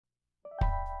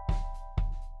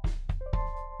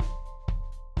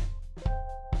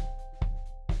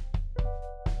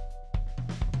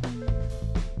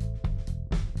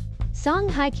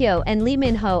Songhyekyo and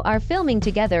Leeminho are filming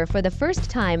together for the first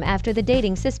time after the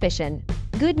dating suspicion.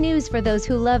 Good news for those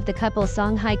who love the couple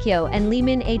Songhyekyo and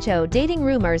leeminho. Dating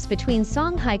rumors between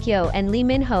Songhyekyo and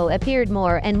Leeminho appeared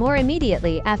more and more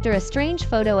immediately after a strange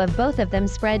photo of both of them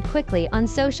spread quickly on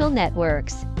social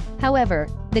networks. However,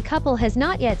 the couple has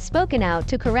not yet spoken out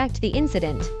to correct the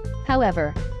incident.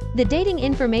 However, the dating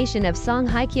information of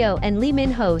Songhyekyo and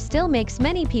Leeminho still makes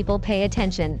many people pay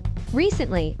attention.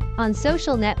 Recently, on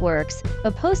social networks,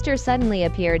 a poster suddenly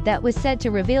appeared that was said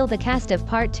to reveal the cast of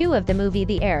Part 2 of the movie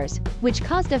The Heirs, which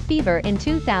caused a fever in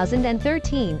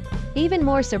 2013. Even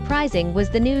more surprising was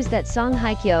the news that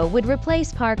Songhyekyo would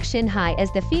replace Park Shin-hye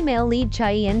as the female lead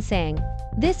Chae Sang.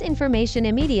 This information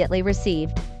immediately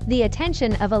received the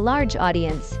attention of a large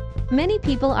audience. Many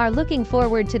people are looking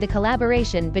forward to the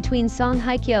collaboration between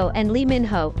Songhyekyo and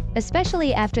Leeminho,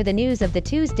 especially after the news of the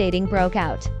two's dating broke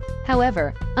out.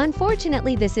 However,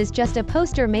 unfortunately this is just a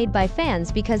poster made by fans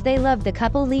because they love the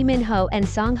couple Leeminho and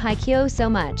Songhyekyo so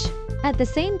much. At the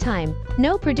same time,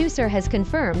 no producer has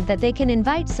confirmed that they can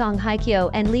invite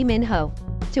Songhyekyo and Leeminho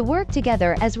to work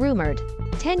together as rumored.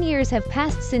 10 years have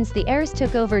passed since The Heirs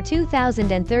took over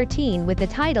 2013 with the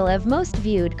title of Most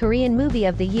Viewed Korean Movie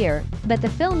of the Year, but the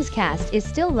film's cast is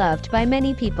still loved by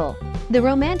many people. The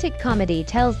romantic comedy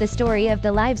tells the story of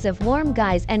the lives of warm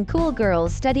guys and cool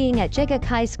girls studying at Jigak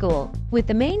High School, with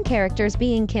the main characters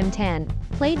being Kim Tan,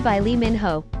 played by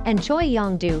Leeminho, and Choi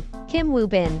Yong-do, Kim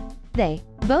Woo-bin. They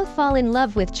both fall in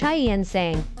love with Chae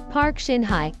Sang, Park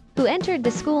Shin-hye, who entered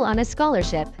the school on a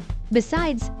scholarship.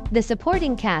 Besides, the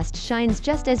supporting cast shines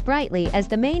just as brightly as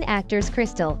the main actors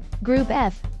Crystal, Group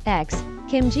F, X,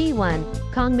 Kim Ji-won,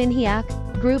 Kang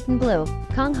Min-hyuk, Group N Blue,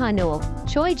 Kang Ha-neul,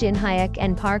 Choi Jin-hyuk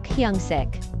and Park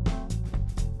Hyung-sik.